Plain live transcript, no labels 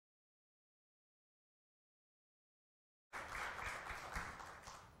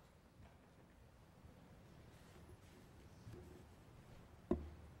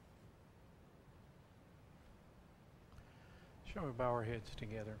Shall we bow our heads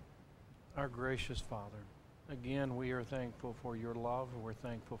together? Our gracious Father, again, we are thankful for your love, and we're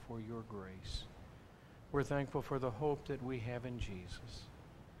thankful for your grace. We're thankful for the hope that we have in Jesus.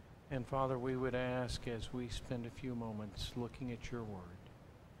 And Father, we would ask as we spend a few moments looking at your word,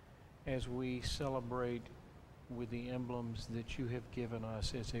 as we celebrate with the emblems that you have given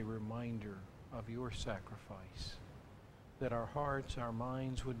us as a reminder of your sacrifice, that our hearts, our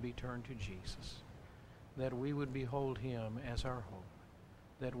minds would be turned to Jesus, that we would behold him as our hope,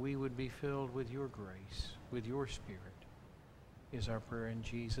 that we would be filled with your grace, with your Spirit, is our prayer in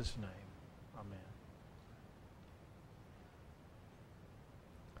Jesus' name. Amen.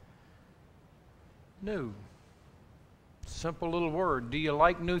 New. Simple little word. Do you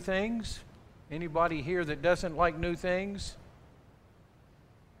like new things? Anybody here that doesn't like new things?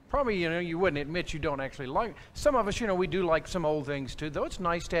 Probably, you wouldn't admit you don't actually like. Some of us, we do like some old things too, though it's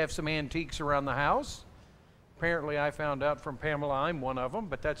nice to have some antiques around the house. Apparently, I found out from Pamela I'm one of them,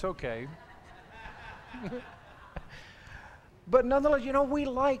 but that's okay. But nonetheless, we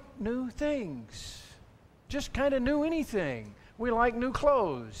like new things. Just kind of new anything. We like new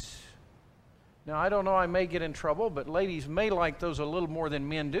clothes. Now, I don't know, I may get in trouble, but ladies may like those a little more than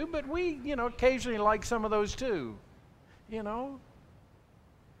men do, but we, occasionally like some of those too. I'm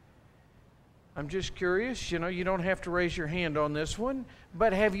just curious, you don't have to raise your hand on this one,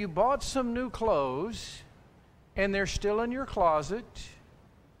 but have you bought some new clothes and they're still in your closet?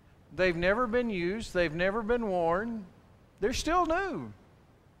 They've never been used, they've never been worn, they're still new.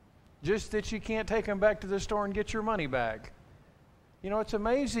 Just that you can't take them back to the store and get your money back. It's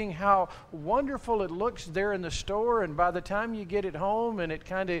amazing how wonderful it looks there in the store, and by the time you get it home and it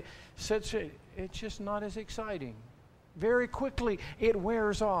kind of sits, it's just not as exciting. Very quickly, it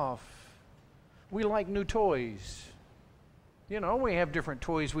wears off. We like new toys. We have different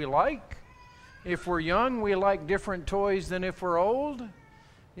toys we like. If we're young, we like different toys than if we're old.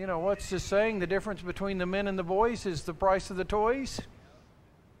 What's the saying? The difference between the men and the boys is the price of the toys.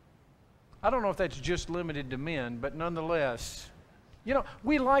 I don't know if that's just limited to men, but nonetheless,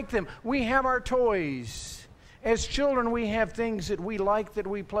 we like them. We have our toys. As children, we have things that we like, that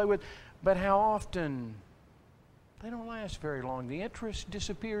we play with, but how often? They don't last very long. The interest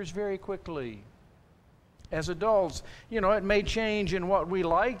disappears very quickly. As adults, it may change in what we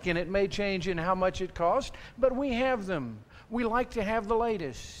like, and it may change in how much it costs, but we have them. We like to have the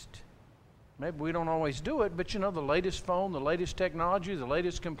latest. Maybe we don't always do it, but the latest phone, the latest technology, the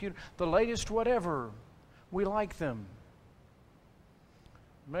latest computer, the latest whatever. We like them.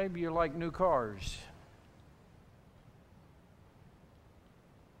 Maybe you like new cars.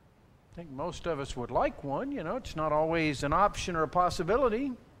 I think most of us would like one. It's not always an option or a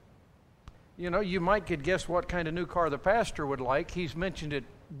possibility. You might could guess what kind of new car the pastor would like. He's mentioned it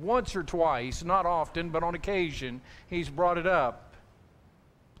once or twice, not often, but on occasion, he's brought it up.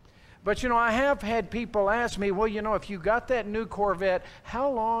 But, I have had people ask me, well, if you got that new Corvette, how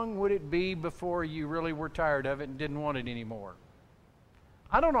long would it be before you really were tired of it and didn't want it anymore?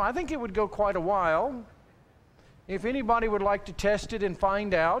 I don't know. I think it would go quite a while. If anybody would like to test it and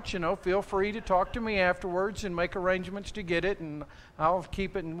find out, feel free to talk to me afterwards and make arrangements to get it, and I'll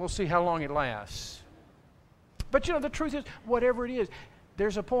keep it, and we'll see how long it lasts. But, the truth is, whatever it is,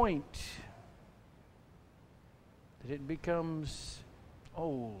 there's a point that it becomes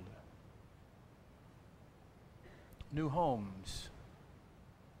old. New homes.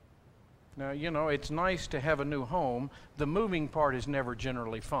 Now, it's nice to have a new home. The moving part is never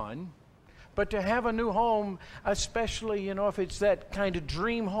generally fun. But to have a new home, especially, if it's that kind of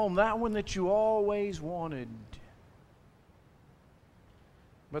dream home, that one that you always wanted.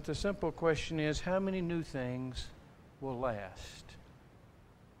 But the simple question is, how many new things will last?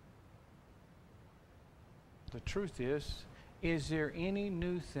 The truth is there any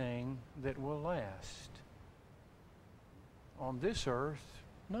new thing that will last? On this earth,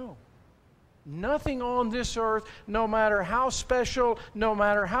 no. Nothing on this earth, no matter how special, no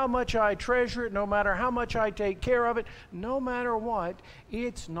matter how much I treasure it, no matter how much I take care of it, no matter what,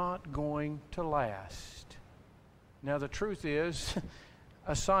 it's not going to last. Now, the truth is,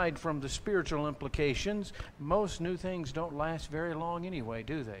 aside from the spiritual implications, most new things don't last very long anyway,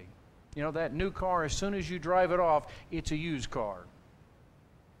 do they? That new car, as soon as you drive it off, it's a used car.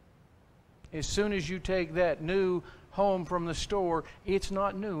 As soon as you take that new home from the store, it's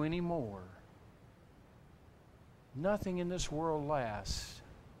not new anymore. Nothing in this world lasts.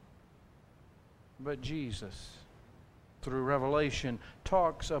 But Jesus, through Revelation,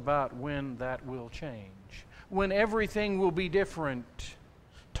 talks about when that will change, when everything will be different.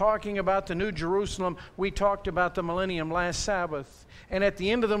 Talking about the New Jerusalem, we talked about the millennium last Sabbath. And at the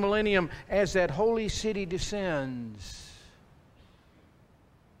end of the millennium, as that holy city descends,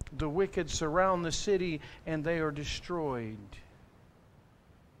 The wicked surround the city and they are destroyed.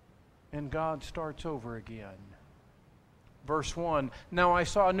 And God starts over again. Verse 1, Now I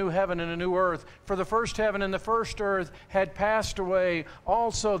saw a new heaven and a new earth, for the first heaven and the first earth had passed away.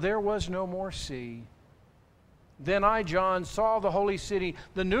 Also there was no more sea. Then I, John, saw the holy city,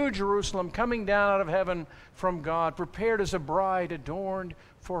 the new Jerusalem, coming down out of heaven from God, prepared as a bride adorned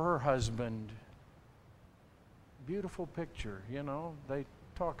for her husband. Beautiful picture, you know. They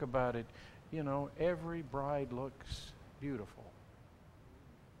talk about it. You know, every bride looks beautiful.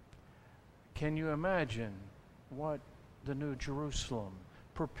 Can you imagine what the new Jerusalem,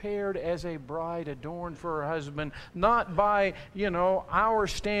 prepared as a bride adorned for her husband, not by, our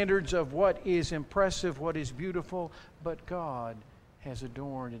standards of what is impressive, what is beautiful, but God has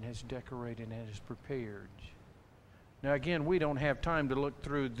adorned and has decorated and has prepared. Now again, we don't have time to look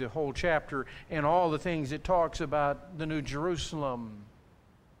through the whole chapter and all the things it talks about the new Jerusalem.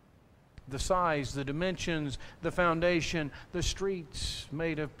 The size, the dimensions, the foundation, the streets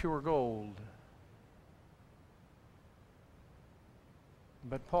made of pure gold.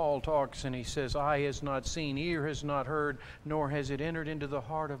 But Paul talks and he says, Eye has not seen, ear has not heard, nor has it entered into the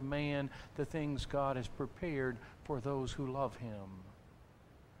heart of man the things God has prepared for those who love Him.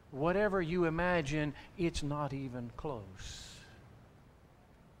 Whatever you imagine, it's not even close.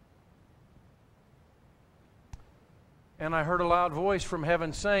 And I heard a loud voice from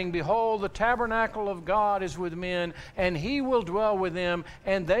heaven saying, Behold, the tabernacle of God is with men, and He will dwell with them,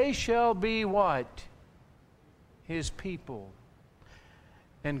 and they shall be what? His people.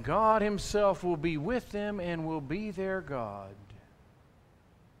 And God Himself will be with them and will be their God.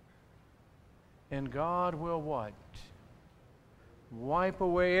 And God will what? Wipe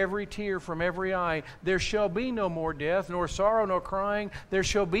away every tear from every eye. There shall be no more death, nor sorrow, nor crying. There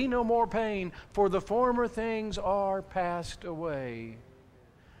shall be no more pain, for the former things are passed away.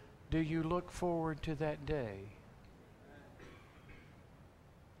 Do you look forward to that day?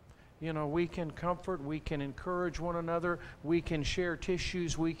 We can comfort, we can encourage one another, we can share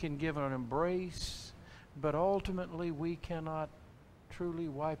tissues, we can give an embrace, but ultimately we cannot truly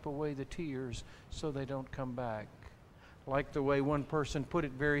wipe away the tears so they don't come back. Like the way one person put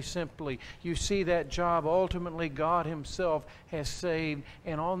it very simply, you see that job ultimately God Himself has saved,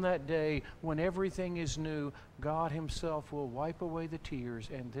 and on that day when everything is new, God Himself will wipe away the tears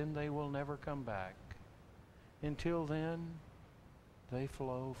and then they will never come back. Until then, they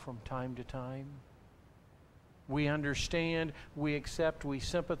flow from time to time. We understand, we accept, we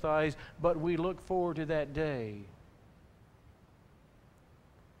sympathize, but we look forward to that day.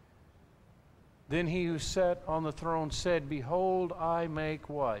 Then He who sat on the throne said, Behold, I make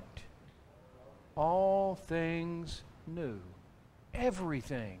what? All things new.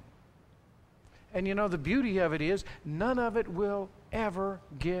 Everything. And the beauty of it is, none of it will ever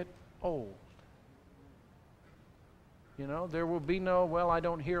get old. There will be no, I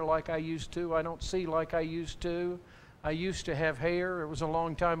don't hear like I used to. I don't see like I used to. I used to have hair. It was a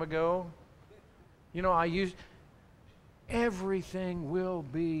long time ago. Everything will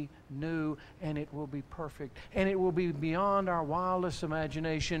be new, and it will be perfect, and it will be beyond our wildest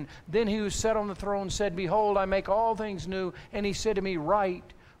imagination. Then He who sat on the throne said, Behold, I make all things new. And He said to me,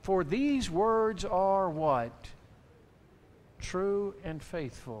 Write, for these words are what? True and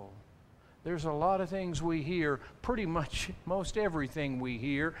faithful. There's a lot of things we hear, pretty much most everything we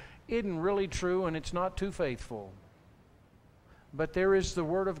hear isn't really true, and it's not too faithful. But there is the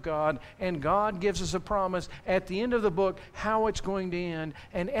Word of God, and God gives us a promise at the end of the book how it's going to end,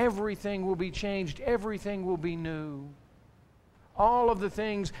 and everything will be changed, everything will be new. All of the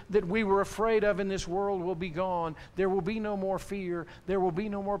things that we were afraid of in this world will be gone. There will be no more fear, there will be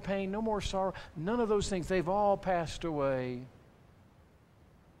no more pain, no more sorrow, none of those things. They've all passed away.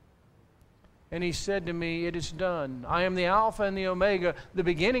 And He said to me, It is done. I am the Alpha and the Omega, the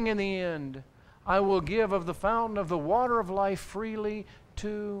beginning and the end. I will give of the fountain of the water of life freely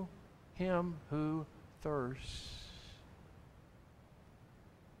to him who thirsts.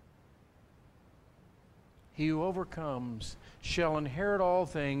 He who overcomes shall inherit all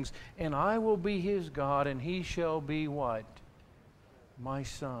things, and I will be his God, and he shall be what? My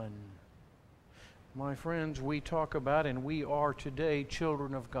son. My friends, we talk about, and we are today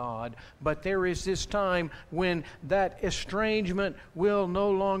children of God, but there is this time when that estrangement will no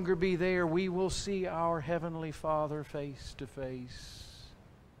longer be there. We will see our Heavenly Father face to face.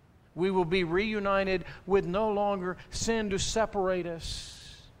 We will be reunited with no longer sin to separate us.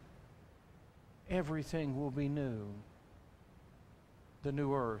 Everything will be new. The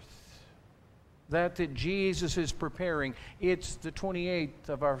new earth. That Jesus is preparing. It's the 28th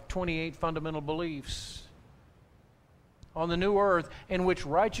of our 28 fundamental beliefs. On the new earth in which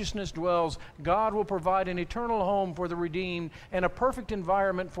righteousness dwells, God will provide an eternal home for the redeemed and a perfect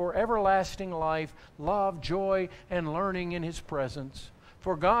environment for everlasting life, love, joy, and learning in His presence.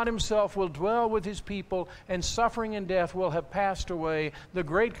 For God Himself will dwell with His people, and suffering and death will have passed away. The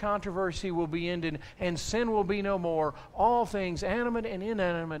great controversy will be ended, and sin will be no more. All things, animate and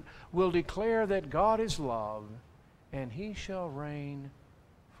inanimate, will declare that God is love, and He shall reign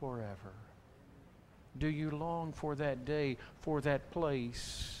forever. Do you long for that day, for that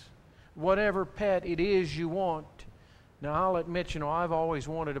place? Whatever pet it is you want. Now, I'll admit, I've always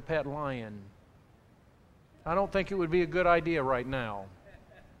wanted a pet lion. I don't think it would be a good idea right now.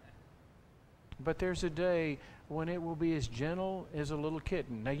 But there's a day when it will be as gentle as a little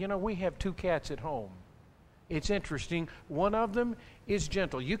kitten. Now, we have 2 cats at home. It's interesting. One of them is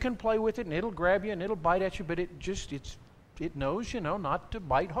gentle. You can play with it, and it'll grab you, and it'll bite at you, but it knows, not to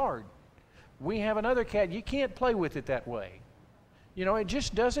bite hard. We have another cat, you can't play with it that way. It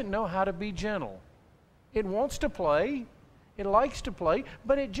just doesn't know how to be gentle. It wants to play, it likes to play,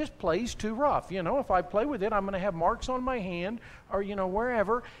 but it just plays too rough. If I play with it, I'm going to have marks on my hand or,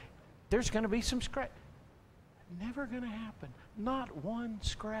 wherever. There's going to be some scratch. Never going to happen. Not one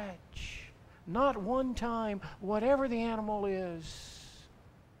scratch. Not one time, whatever the animal is.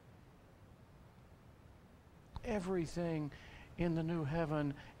 Everything in the new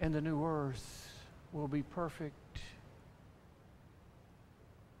heaven and the new earth will be perfect.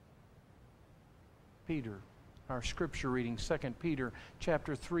 Peter, our scripture reading, 2 Peter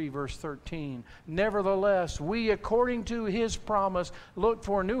chapter 3, verse 13. Nevertheless, we, according to His promise, look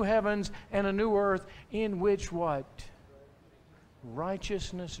for new heavens and a new earth in which what?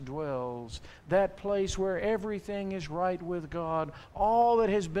 Righteousness dwells. That place where everything is right with God. All that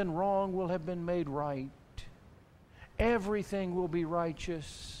has been wrong will have been made right. Everything will be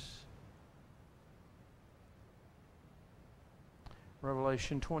righteous.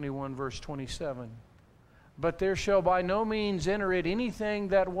 Revelation 21, verse 27. But there shall by no means enter it anything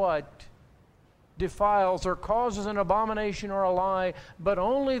that what? Defiles or causes an abomination or a lie, but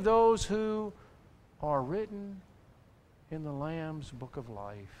only those who are written in the Lamb's book of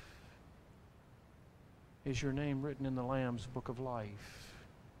life. Is your name written in the Lamb's book of life?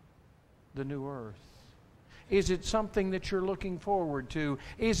 The new earth. Is it something that you're looking forward to?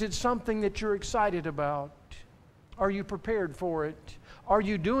 Is it something that you're excited about? Are you prepared for it? Are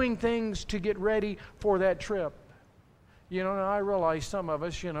you doing things to get ready for that trip? I realize some of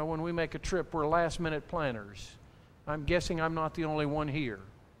us, when we make a trip, we're last-minute planners. I'm guessing I'm not the only one here.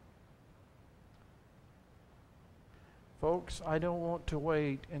 Folks, I don't want to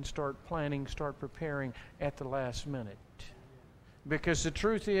wait and start planning, start preparing at the last minute. Because the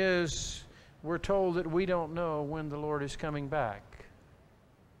truth is, we're told that we don't know when the Lord is coming back.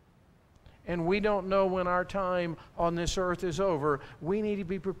 And we don't know when our time on this earth is over. We need to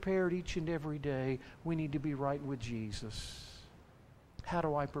be prepared each and every day. We need to be right with Jesus. How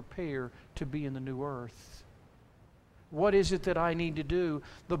do I prepare to be in the new earth? What is it that I need to do?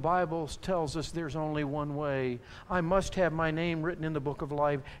 The Bible tells us there's only one way. I must have my name written in the book of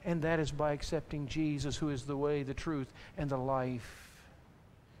life, and that is by accepting Jesus, who is the way, the truth, and the life.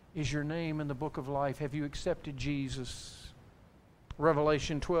 Is your name in the book of life? Have you accepted Jesus?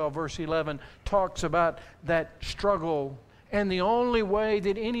 Revelation 12, verse 11, talks about that struggle. And the only way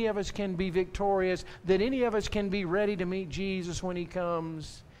that any of us can be victorious, that any of us can be ready to meet Jesus when He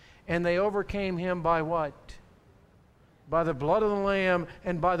comes. And they overcame Him by what? By the blood of the Lamb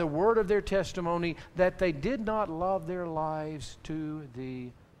and by the word of their testimony, that they did not love their lives to the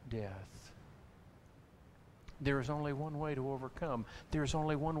death. There is only one way to overcome. There is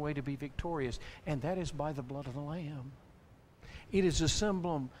only one way to be victorious, and that is by the blood of the Lamb. It is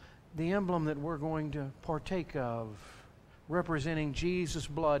the emblem that we're going to partake of, representing Jesus'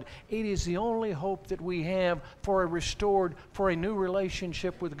 blood. It is the only hope that we have for a new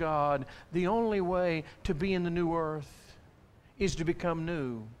relationship with God. The only way to be in the new earth is to become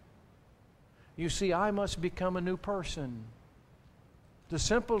new. You see, I must become a new person. The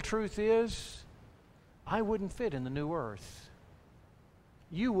simple truth is, I wouldn't fit in the new earth.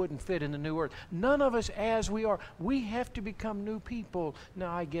 You wouldn't fit in the new earth. None of us as we are. We have to become new people.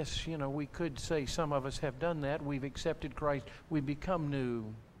 Now, I guess, we could say some of us have done that. We've accepted Christ. We become new.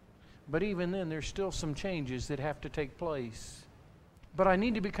 But even then, there's still some changes that have to take place. But I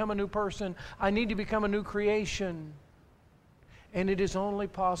need to become a new person. I need to become a new creation. And it is only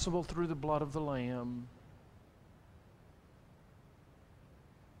possible through the blood of the Lamb.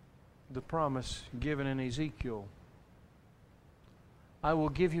 The promise given in Ezekiel. I will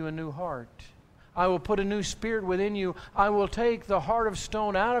give you a new heart. I will put a new spirit within you. I will take the heart of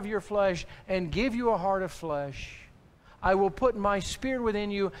stone out of your flesh and give you a heart of flesh. I will put my Spirit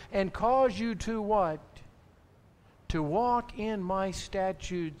within you and cause you to what? To walk in my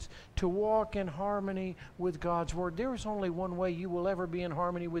statutes, to walk in harmony with God's Word. There is only one way you will ever be in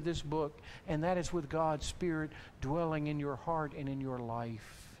harmony with this book, and that is with God's Spirit dwelling in your heart and in your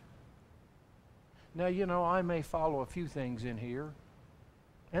life. Now, I may follow a few things in here,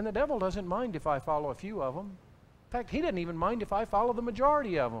 and the devil doesn't mind if I follow a few of them. In fact, he doesn't even mind if I follow the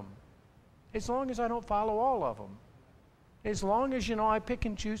majority of them, as long as I don't follow all of them. As long as, I pick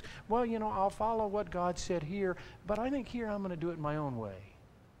and choose, well, I'll follow what God said here, but I think here I'm going to do it my own way.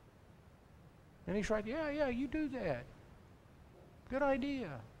 And he's right, yeah, you do that. Good idea.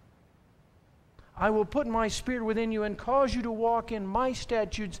 I will put my Spirit within you and cause you to walk in my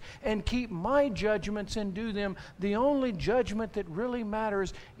statutes and keep my judgments and do them. The only judgment that really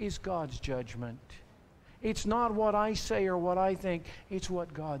matters is God's judgment. It's not what I say or what I think, it's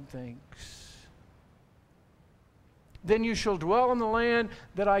what God thinks. Then you shall dwell in the land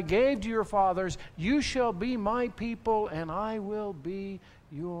that I gave to your fathers. You shall be my people, and I will be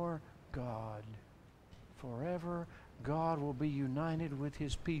your God. Forever, God will be united with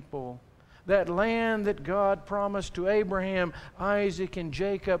His people. That land that God promised to Abraham, Isaac, and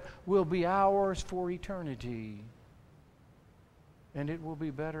Jacob will be ours for eternity. And it will be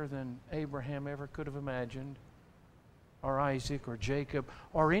better than Abraham ever could have imagined, or Isaac, or Jacob,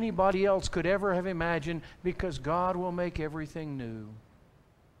 or anybody else could ever have imagined, because God will make everything new.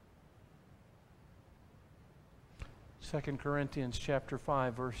 2 Corinthians chapter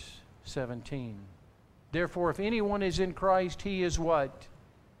 5, verse 17. Therefore, if anyone is in Christ, he is what?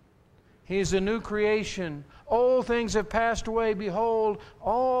 He is a new creation. Old things have passed away. Behold,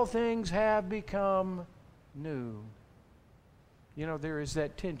 all things have become new. There is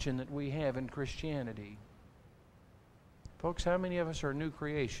that tension that we have in Christianity. Folks, how many of us are a new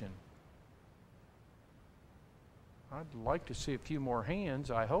creation? I'd like to see a few more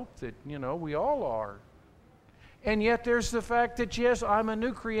hands. I hope that, we all are. And yet there's the fact that, yes, I'm a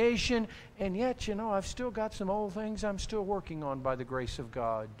new creation, and yet, I've still got some old things I'm still working on by the grace of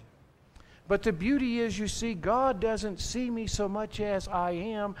God. But the beauty is, you see, God doesn't see me so much as I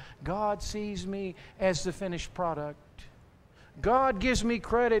am. God sees me as the finished product. God gives me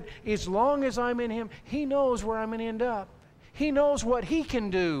credit as long as I'm in Him. He knows where I'm going to end up. He knows what He can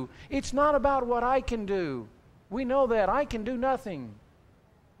do. It's not about what I can do. We know that. I can do nothing.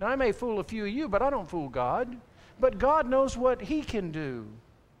 Now, I may fool a few of you, but I don't fool God. But God knows what He can do.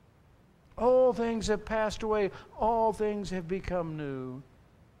 All things have passed away. All things have become new.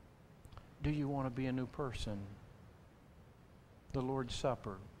 Do you want to be a new person? The Lord's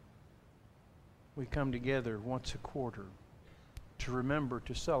Supper. We come together once a quarter to remember,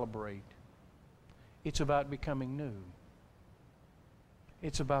 to celebrate. It's about becoming new.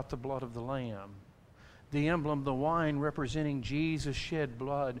 It's about the blood of the Lamb. The emblem, the wine representing Jesus' shed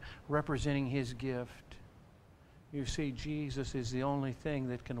blood, representing His gift. You see, Jesus is the only thing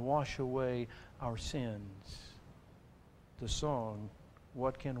that can wash away our sins. The song,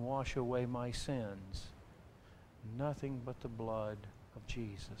 what can wash away my sins? Nothing but the blood of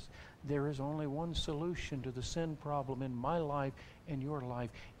Jesus. There is only one solution to the sin problem in my life and your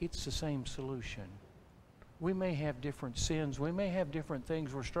life. It's the same solution. We may have different sins. We may have different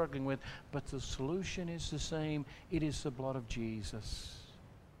things we're struggling with, but the solution is the same. It is the blood of Jesus.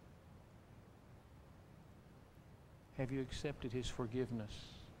 Have you accepted His forgiveness?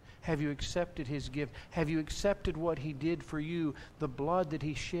 Have you accepted His gift? Have you accepted what He did for you, the blood that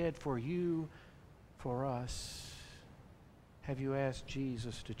He shed for you, for us? Have you asked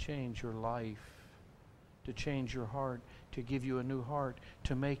Jesus to change your life, to change your heart, to give you a new heart,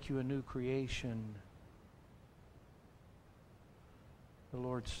 to make you a new creation? The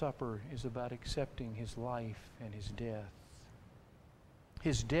Lord's Supper is about accepting His life and His death.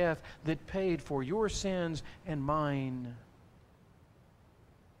 His death that paid for your sins and mine.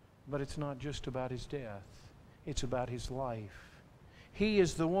 But it's not just about His death. It's about His life. He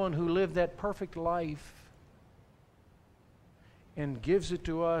is the one who lived that perfect life and gives it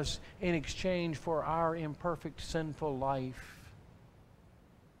to us in exchange for our imperfect, sinful life.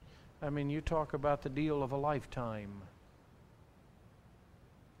 I mean, you talk about the deal of a lifetime.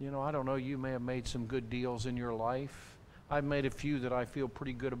 I don't know, you may have made some good deals in your life. I've made a few that I feel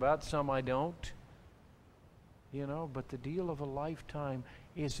pretty good about, some I don't. But the deal of a lifetime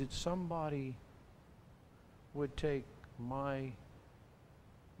is that somebody would take my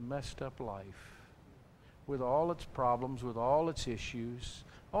messed up life with all its problems, with all its issues.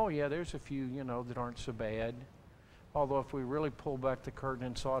 Oh yeah, there's a few, that aren't so bad. Although if we really pull back the curtain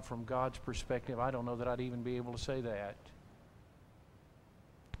and saw it from God's perspective, I don't know that I'd even be able to say that.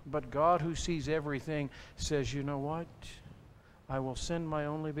 But God, who sees everything, says, you know what? I will send my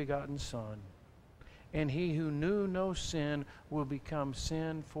only begotten Son, and he who knew no sin will become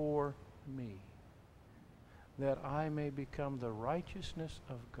sin for me, that I may become the righteousness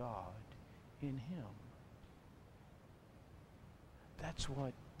of God in him. That's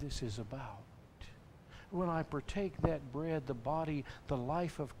what this is about. When I partake that bread, the body, the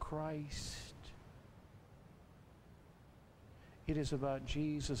life of Christ, it is about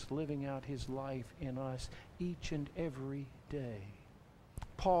Jesus living out his life in us each and every day.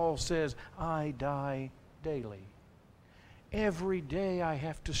 Paul says, I die daily. Every day I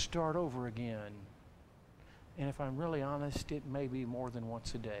have to start over again. And if I'm really honest, it may be more than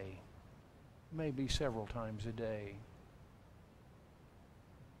once a day. Maybe several times a day.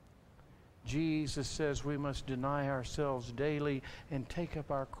 Jesus says we must deny ourselves daily and take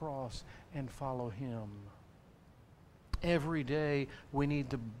up our cross and follow him. Every day we need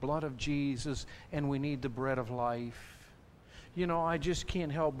the blood of Jesus and we need the bread of life. You know, I just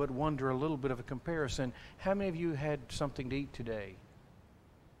can't help but wonder a little bit of a comparison. How many of you had something to eat today?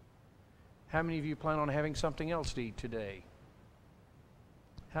 How many of you plan on having something else to eat today?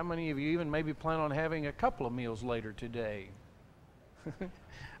 How many of you even maybe plan on having a couple of meals later today?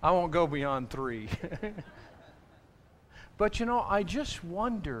 I won't go beyond 3. But you know, I just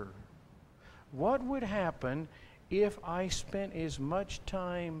wonder what would happen if I spent as much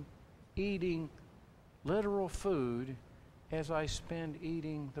time eating literal food as I spend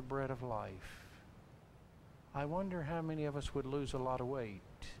eating the bread of life. I wonder how many of us would lose a lot of weight.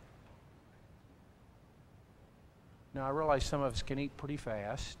 Now, I realize some of us can eat pretty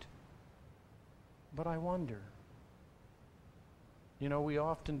fast, but I wonder. You know, we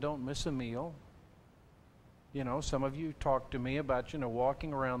often don't miss a meal. You know, some of you talk to me about,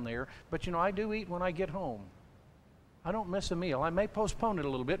 walking around there, but I do eat when I get home. I don't miss a meal. I may postpone it a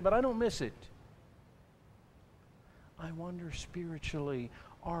little bit, but I don't miss it. I wonder spiritually,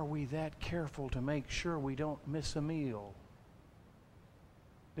 are we that careful to make sure we don't miss a meal?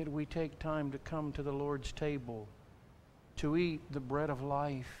 That we take time to come to the Lord's table, to eat the bread of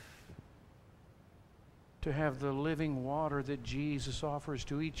life, to have the living water that Jesus offers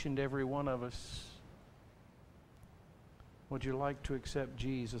to each and every one of us. Would you like to accept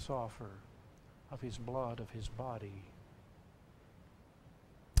Jesus' offer of his blood, of his body?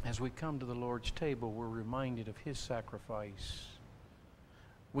 As we come to the Lord's table, we're reminded of his sacrifice.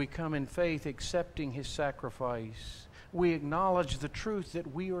 We come in faith accepting his sacrifice. We acknowledge the truth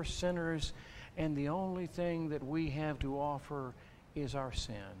that we are sinners and the only thing that we have to offer is our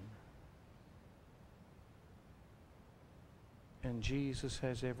sin. And Jesus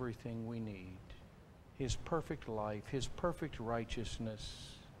has everything we need. His perfect life, his perfect righteousness,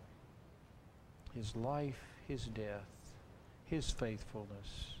 his life, his death, his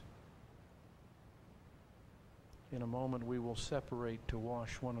faithfulness. In a moment we will separate to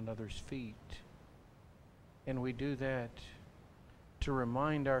wash one another's feet. And we do that to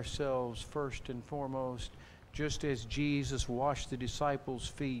remind ourselves first and foremost, just as Jesus washed the disciples'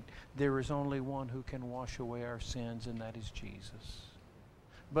 feet, there is only one who can wash away our sins, and that is Jesus.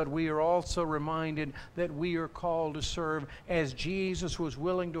 But we are also reminded that we are called to serve as Jesus was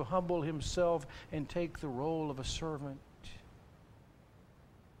willing to humble himself and take the role of a servant.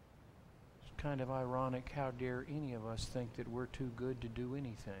 It's kind of ironic, how dare any of us think that we're too good to do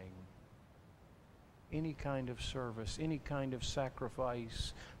anything. Any kind of service, any kind of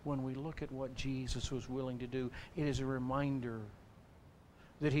sacrifice. When we look at what Jesus was willing to do, it is a reminder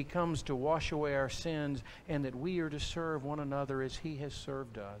that he comes to wash away our sins and that we are to serve one another as he has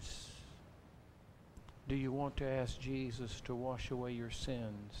served us. Do you want to ask Jesus to wash away your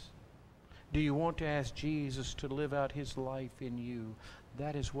sins? Do you want to ask Jesus to live out his life in you?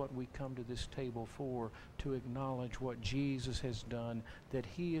 That is what we come to this table for, to acknowledge what Jesus has done, that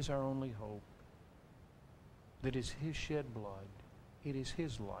he is our only hope. That is his shed blood. It is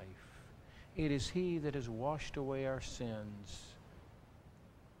his life. It is he that has washed away our sins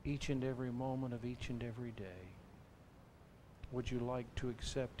each and every moment of each and every day. Would you like to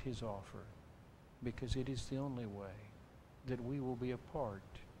accept his offer? Because it is the only way that we will be a part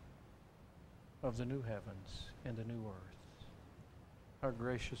of the new heavens and the new earth. Our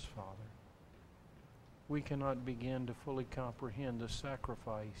gracious Father, we cannot begin to fully comprehend the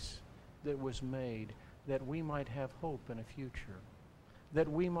sacrifice that was made that we might have hope in a future, that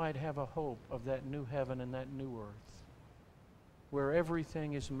we might have a hope of that new heaven and that new earth, where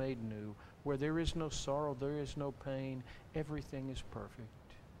everything is made new, where there is no sorrow, there is no pain, everything is perfect.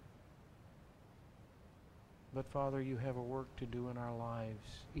 But Father, you have a work to do in our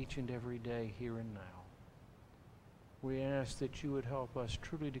lives each and every day, here and now. We ask that you would help us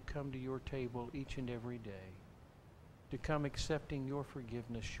truly to come to your table each and every day, to come accepting your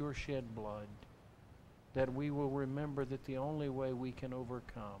forgiveness, your shed blood, that we will remember that the only way we can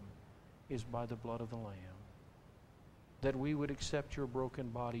overcome is by the blood of the Lamb. That we would accept your broken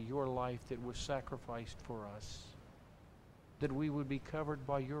body, your life that was sacrificed for us. That we would be covered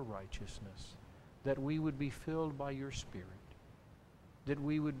by your righteousness. That we would be filled by your Spirit. That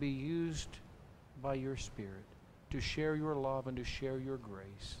we would be used by your Spirit to share your love and to share your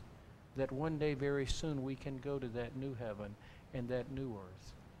grace. That one day very soon we can go to that new heaven and that new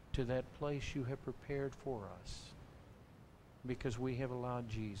earth, to that place you have prepared for us, because we have allowed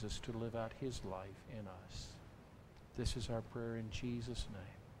Jesus to live out his life in us. This is our prayer in Jesus'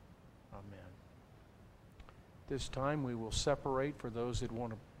 name. Amen. This time we will separate for those that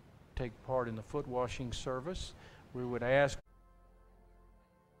want to take part in the foot washing service. We would ask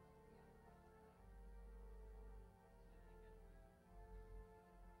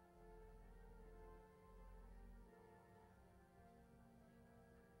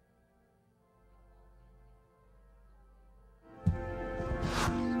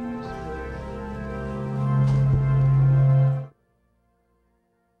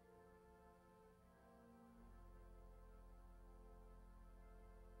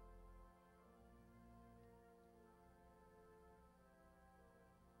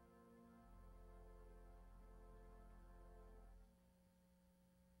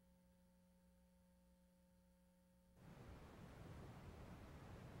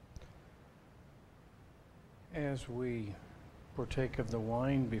as we partake of the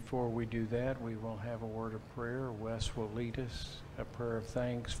wine. Before we do that, we will have a word of prayer. Wes will lead us, a prayer of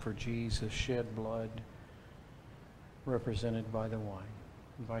thanks for Jesus' shed blood represented by the wine.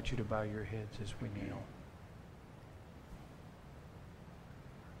 I invite you to bow your heads as we kneel.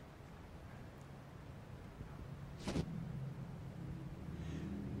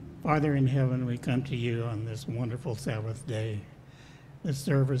 Father in heaven, we come to you on this wonderful Sabbath day, the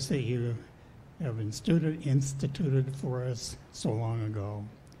service that you have instituted for us so long ago.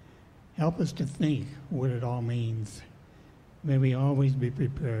 Help us to think what it all means. May we always be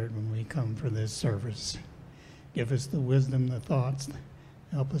prepared when we come for this service. Give us the wisdom, the thoughts.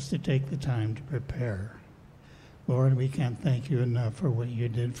 Help us to take the time to prepare. Lord, we can't thank you enough for what you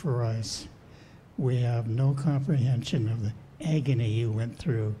did for us. We have no comprehension of the agony you went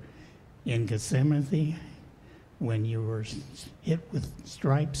through in Gethsemane when you were hit with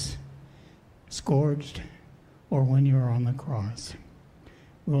stripes, scourged, or when you were on the cross.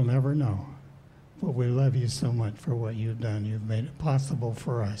 We'll never know, but we love you so much for what you've done. You've made it possible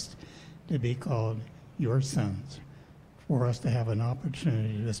for us to be called your sons, for us to have an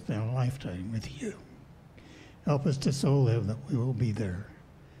opportunity to spend a lifetime with you. Help us to so live that we will be there.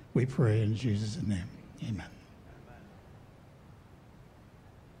 We pray in Jesus' name. Amen.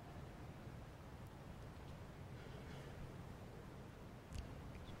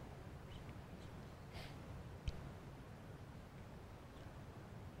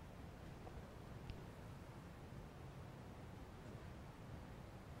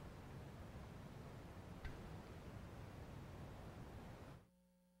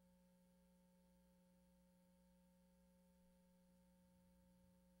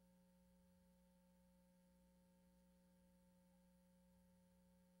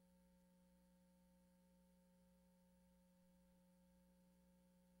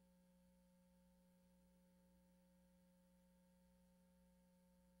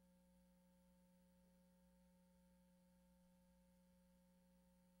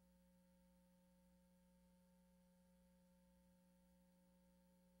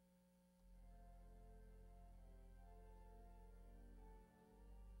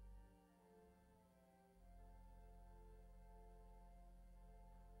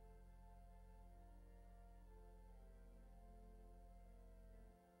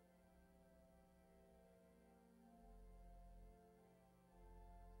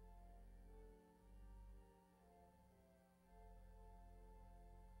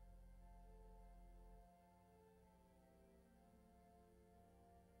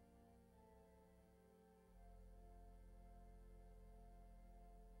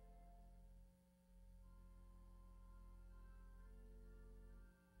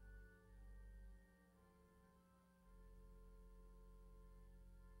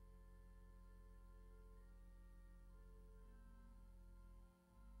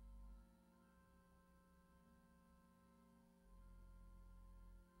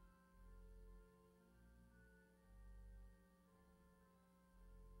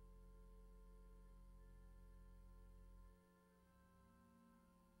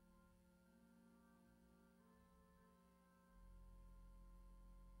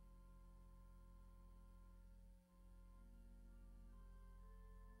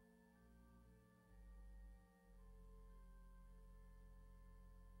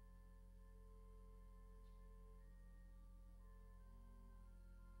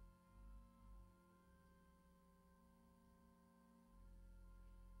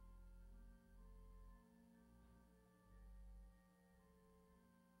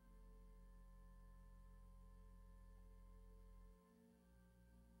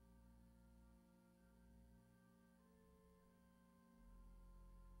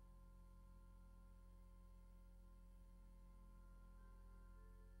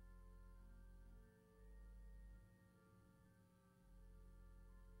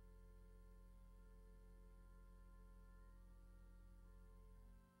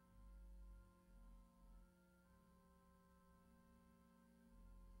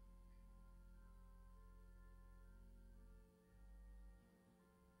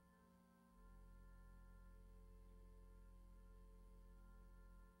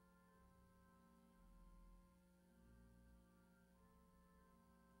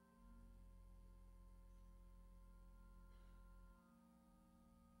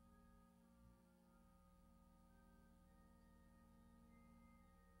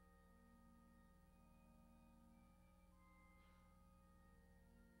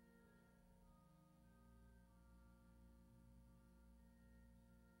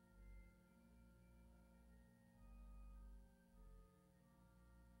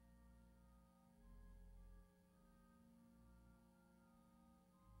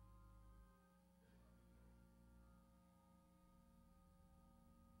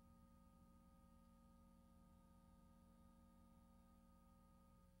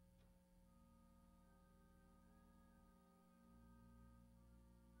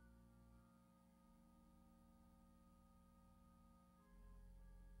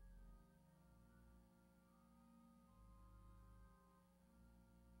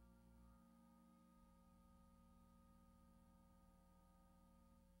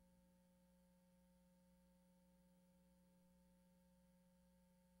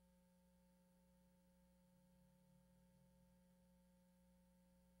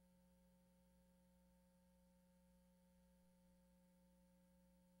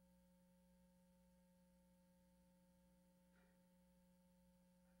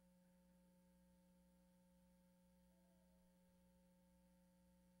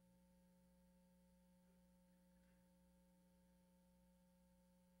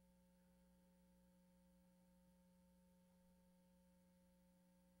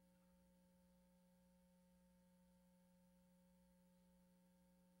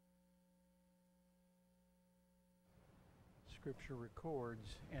 Scripture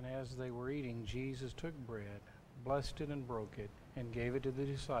records, and as they were eating, Jesus took bread, blessed it and broke it, and gave it to the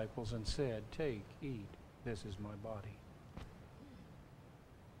disciples and said, "Take, eat, this is my body."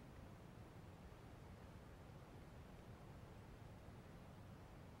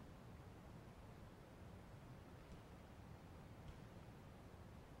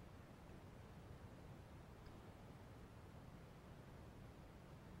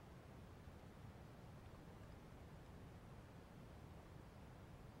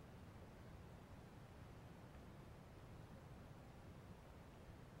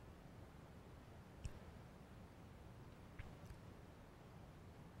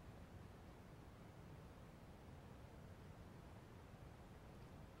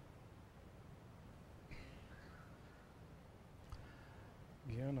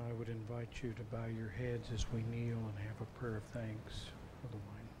 Again, I would invite you to bow your heads as we kneel and have a prayer of thanks for the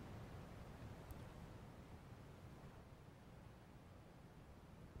wine.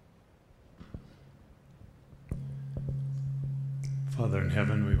 Father in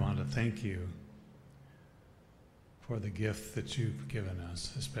heaven, we want to thank you for the gift that you've given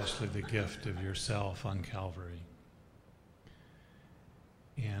us, especially the gift of yourself on Calvary.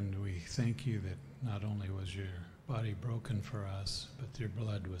 And we thank you that not only was your body broken for us, but your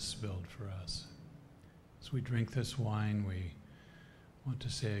blood was spilled for us. As we drink this wine, we want to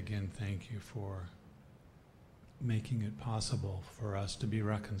say again thank you for making it possible for us to be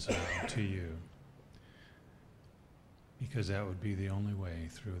reconciled to you, because that would be the only way,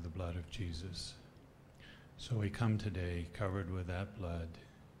 through the blood of Jesus. So we come today covered with that blood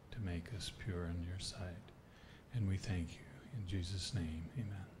to make us pure in your sight. And we thank you. In Jesus' name,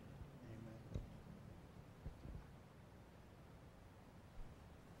 amen.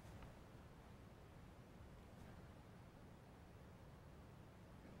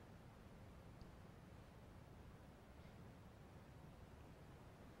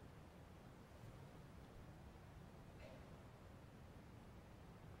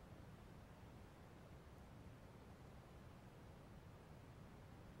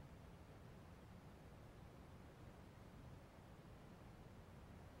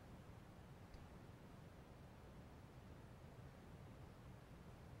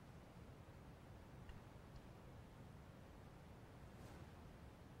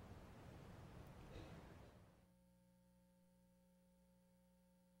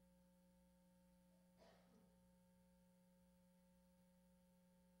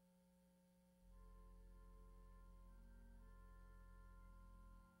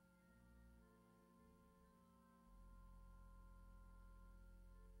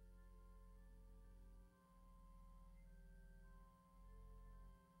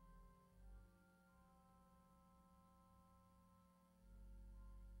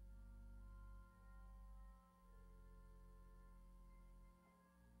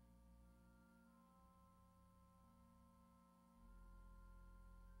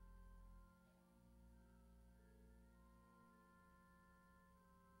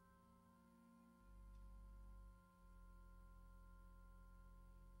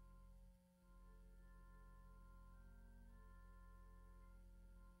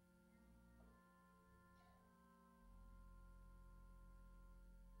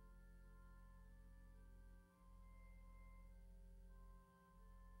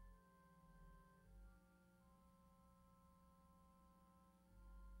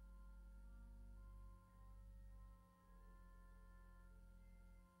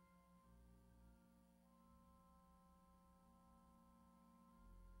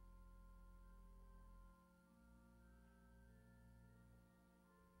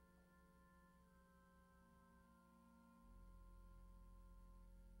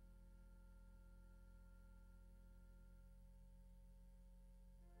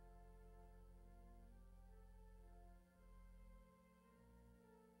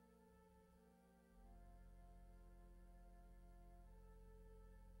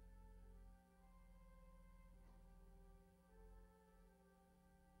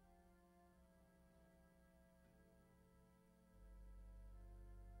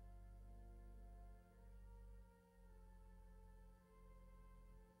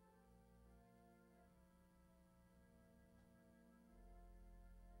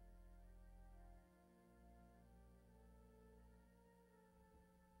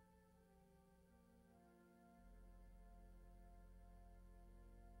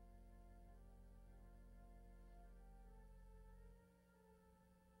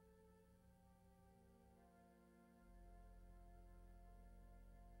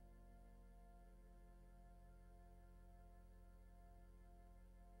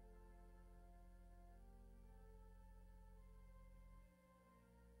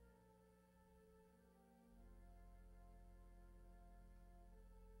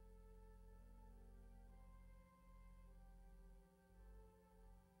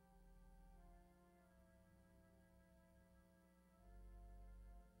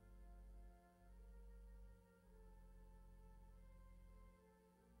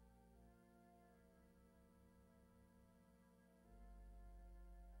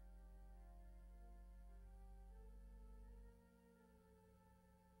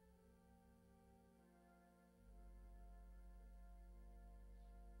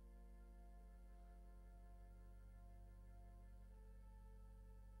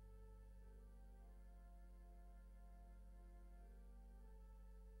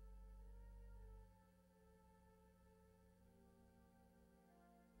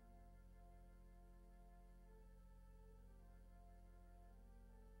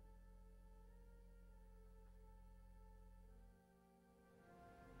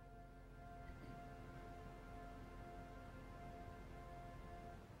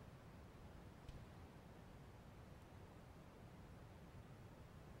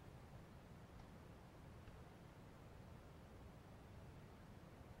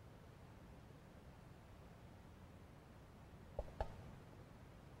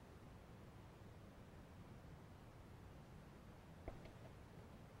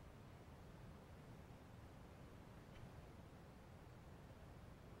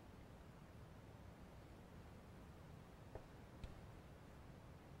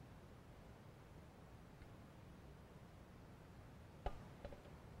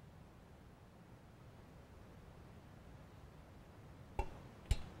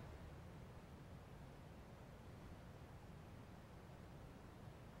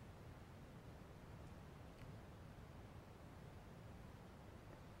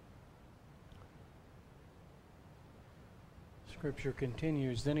 Scripture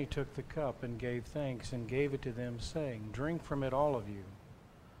continues, "Then he took the cup and gave thanks and gave it to them, saying, 'Drink from it, all of you,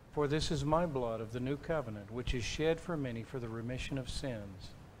 for this is my blood of the new covenant, which is shed for many for the remission of sins.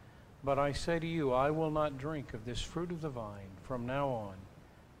 But I say to you, I will not drink of this fruit of the vine from now on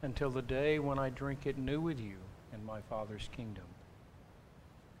until the day when I drink it new with you in my Father's kingdom.'"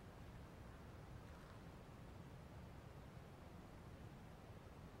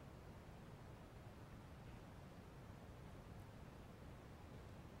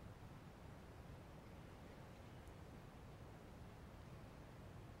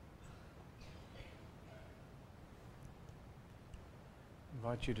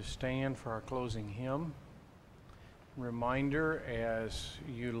 I invite you to stand for our closing hymn. Reminder, as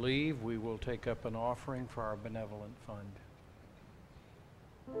you leave, we will take up an offering for our benevolent fund.